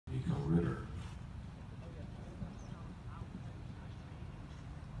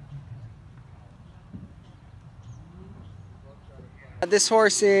This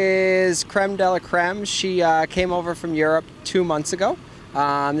horse is Creme de la Creme. She came over from Europe 2 months ago.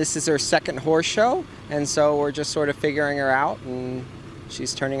 This is her second horse show, and so we're just sort of figuring her out, and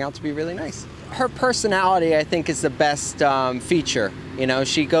she's turning out to be really nice. Her personality, I think, is the best feature. You know,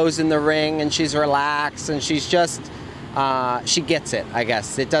 she goes in the ring and she's relaxed, and she's just, she gets it, I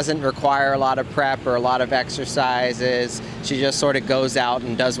guess. It doesn't require a lot of prep or a lot of exercises. She just sort of goes out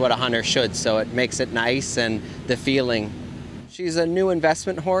and does what a hunter should, so it makes it nice, and the feeling. She's a new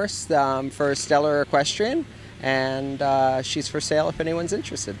investment horse for Stellar Equestrian, and she's for sale if anyone's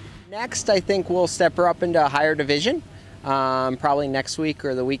interested. Next, I think we'll step her up into a higher division, probably next week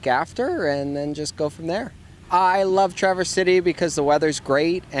or the week after, and then just go from there. I love Traverse City because the weather's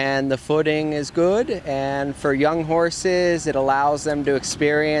great and the footing is good, and for young horses it allows them to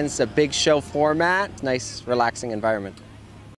experience a big show format. Nice, relaxing environment.